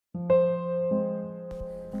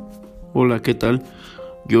Hola, ¿qué tal?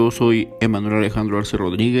 Yo soy Emanuel Alejandro Arce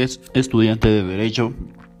Rodríguez, estudiante de Derecho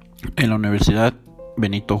en la Universidad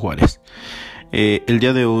Benito Juárez. El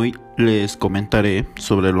día de hoy les comentaré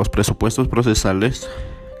sobre los presupuestos procesales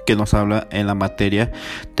que nos habla en la materia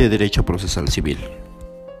de Derecho Procesal Civil.